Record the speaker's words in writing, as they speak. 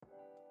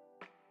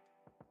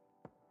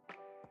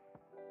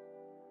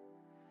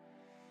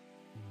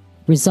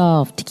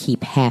Resolve to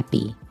keep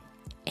happy,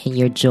 and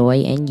your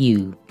joy and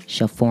you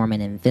shall form an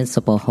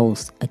invincible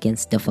host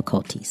against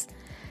difficulties.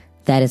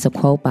 That is a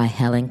quote by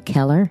Helen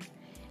Keller,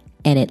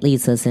 and it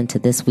leads us into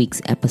this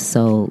week's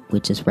episode,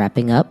 which is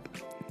wrapping up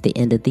the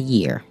end of the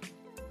year.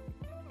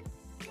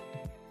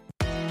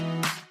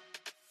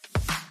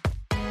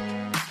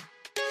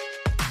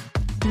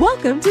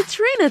 Welcome to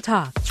Trina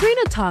Talk.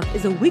 Trina Talk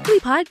is a weekly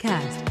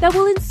podcast that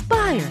will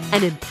inspire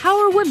and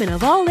empower women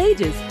of all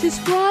ages to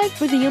strive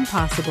for the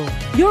impossible.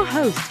 Your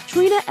host,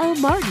 Trina L.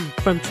 Martin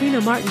from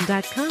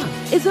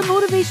TrinaMartin.com, is a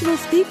motivational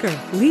speaker,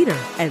 leader,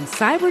 and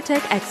cyber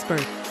tech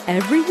expert.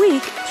 Every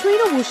week,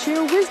 Trina will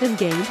share wisdom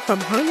gained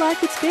from her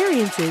life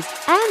experiences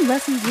and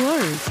lessons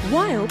learned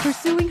while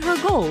pursuing her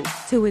goals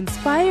to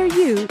inspire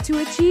you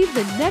to achieve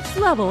the next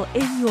level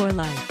in your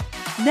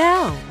life.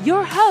 Now,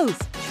 your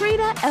host,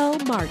 Trina L.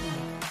 Martin.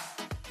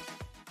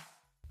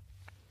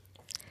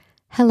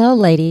 Hello,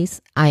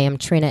 ladies. I am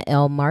Trina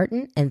L.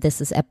 Martin, and this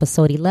is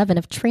episode 11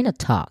 of Trina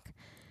Talk.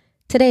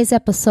 Today's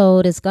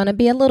episode is going to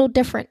be a little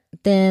different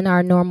than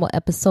our normal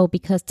episode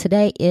because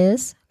today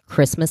is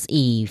Christmas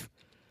Eve.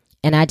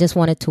 And I just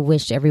wanted to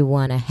wish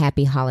everyone a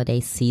happy holiday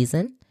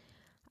season.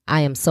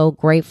 I am so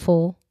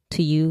grateful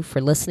to you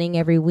for listening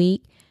every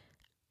week.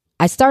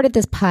 I started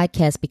this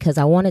podcast because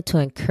I wanted to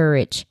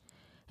encourage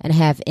and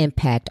have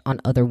impact on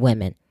other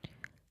women.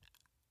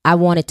 I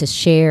wanted to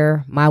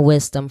share my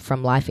wisdom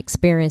from life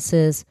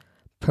experiences,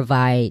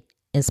 provide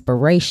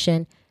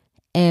inspiration,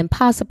 and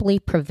possibly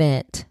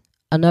prevent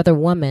another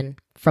woman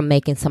from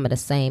making some of the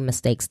same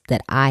mistakes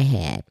that I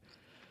had.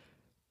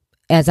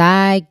 As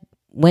I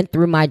went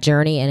through my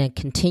journey and I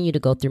continue to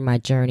go through my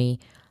journey,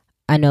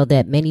 I know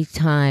that many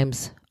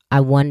times I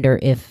wonder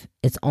if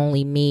it's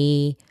only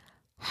me.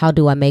 How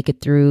do I make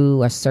it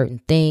through a certain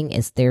thing?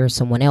 Is there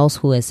someone else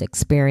who has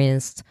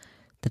experienced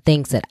the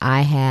things that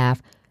I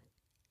have?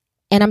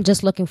 And I'm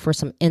just looking for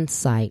some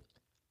insight.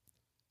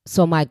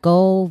 So my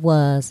goal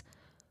was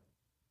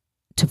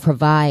to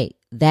provide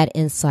that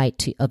insight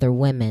to other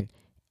women.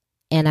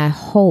 And I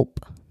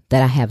hope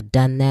that I have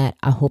done that.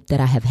 I hope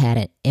that I have had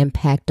an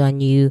impact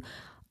on you.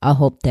 I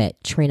hope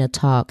that Trina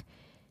Talk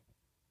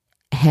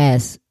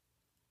has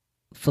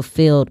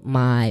fulfilled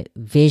my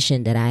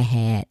vision that I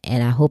had.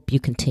 And I hope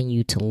you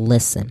continue to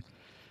listen.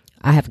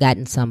 I have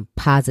gotten some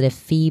positive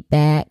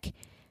feedback.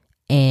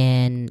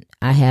 And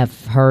I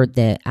have heard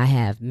that I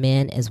have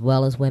men as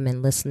well as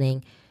women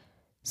listening.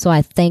 So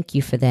I thank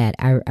you for that.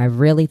 I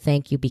really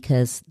thank you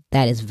because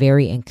that is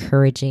very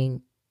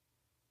encouraging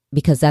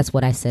because that's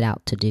what I set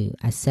out to do.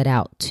 I set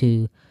out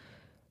to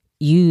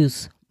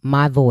use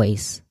my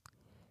voice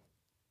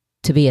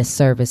to be a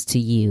service to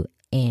you.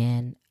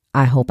 And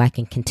I hope I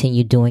can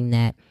continue doing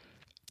that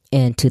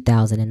in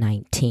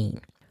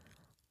 2019.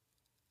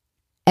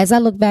 As I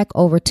look back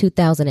over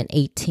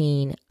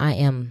 2018, I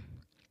am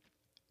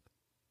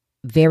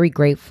very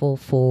grateful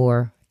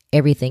for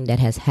everything that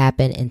has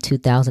happened in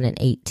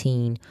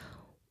 2018,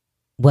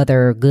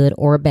 whether good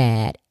or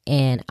bad.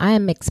 And I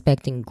am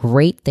expecting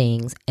great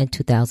things in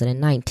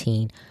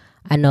 2019.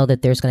 I know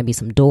that there's going to be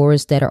some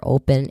doors that are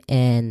open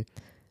and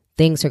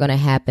things are going to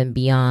happen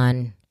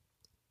beyond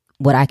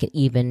what I could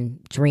even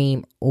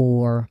dream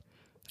or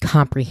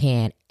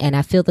comprehend. And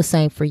I feel the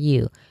same for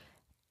you.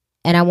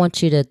 And I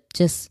want you to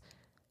just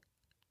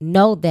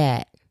know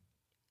that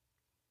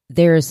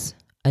there's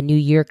a new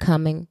year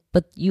coming,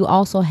 but you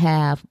also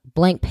have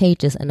blank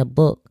pages in a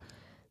book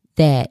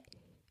that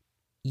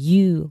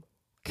you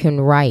can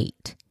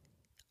write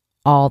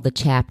all the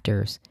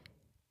chapters.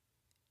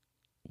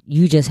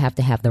 You just have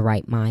to have the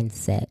right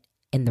mindset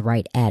and the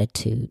right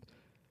attitude.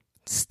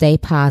 Stay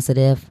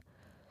positive.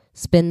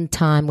 Spend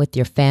time with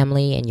your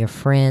family and your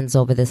friends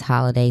over this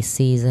holiday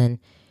season.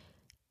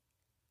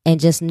 And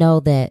just know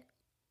that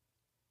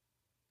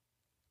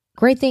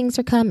great things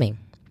are coming.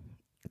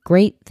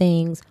 Great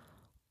things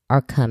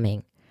are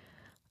coming.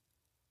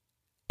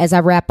 As I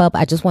wrap up,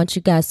 I just want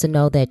you guys to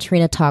know that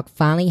Trina Talk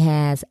finally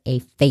has a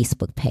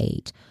Facebook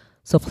page.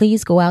 So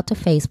please go out to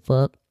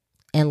Facebook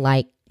and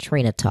like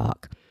Trina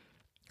Talk.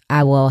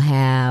 I will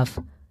have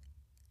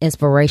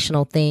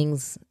inspirational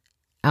things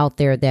out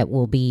there that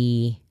will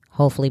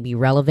hopefully be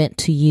relevant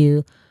to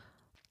you.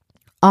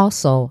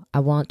 Also,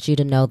 I want you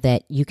to know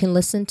that you can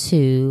listen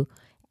to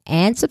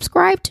and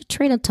subscribe to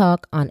Trina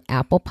Talk on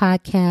Apple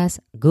Podcasts,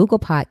 Google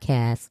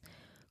Podcasts,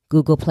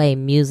 Google Play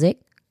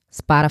Music,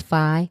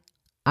 Spotify,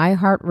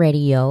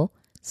 iHeartRadio,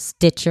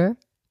 Stitcher,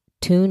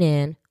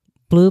 TuneIn,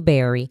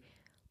 Blueberry,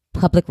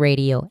 Public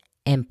Radio,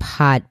 and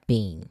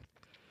Podbean.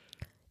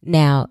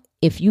 Now,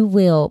 if you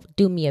will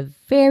do me a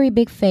very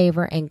big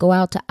favor and go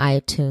out to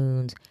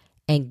iTunes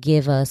and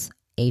give us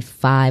a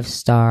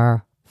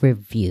 5-star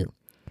review.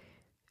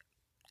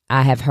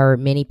 I have heard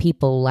many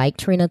people like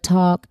Trina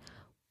Talk,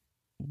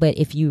 but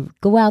if you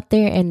go out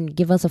there and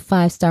give us a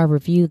 5-star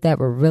review, that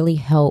will really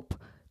help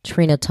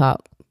Trina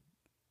Talk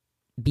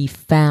be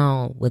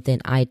found within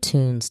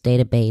iTunes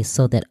database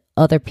so that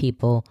other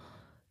people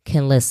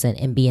can listen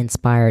and be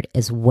inspired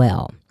as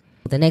well.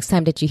 The next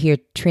time that you hear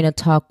Trina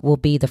Talk will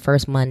be the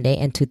first Monday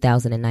in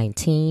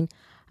 2019.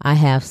 I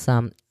have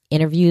some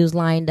interviews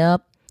lined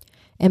up,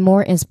 and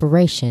more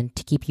inspiration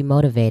to keep you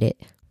motivated.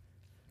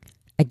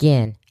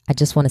 Again, I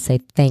just want to say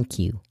thank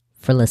you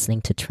for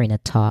listening to Trina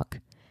Talk,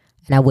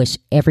 and I wish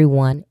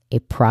everyone a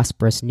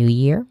prosperous new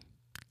year.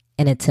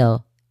 And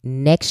until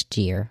next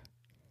year,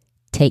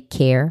 take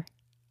care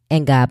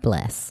and God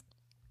bless.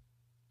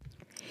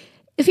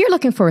 If you're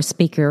looking for a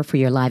speaker for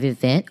your live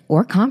event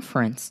or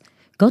conference,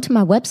 go to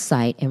my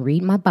website and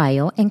read my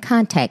bio and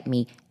contact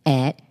me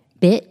at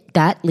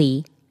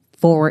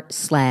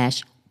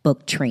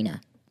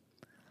bit.ly/booktrina.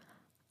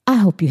 I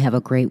hope you have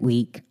a great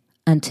week.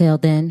 Until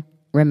then,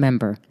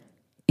 remember,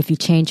 if you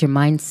change your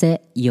mindset,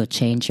 you'll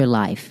change your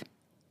life.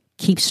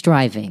 Keep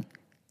striving.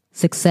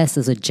 Success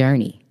is a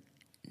journey,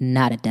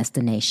 not a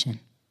destination.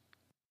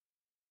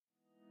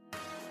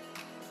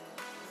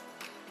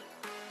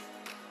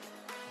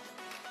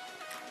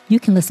 You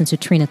can listen to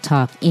Trina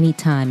Talk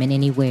anytime and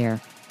anywhere.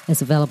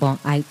 It's available on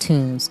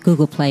iTunes,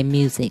 Google Play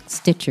Music,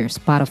 Stitcher,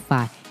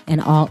 Spotify,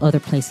 and all other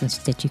places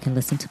that you can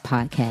listen to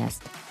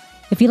podcasts.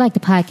 If you like the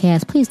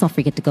podcast, please don't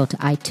forget to go to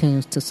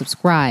iTunes to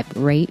subscribe,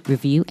 rate,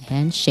 review,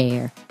 and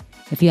share.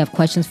 If you have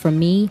questions for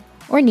me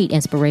or need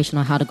inspiration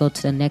on how to go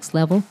to the next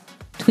level,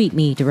 tweet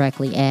me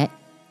directly at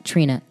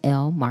Trina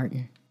L.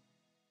 Martin.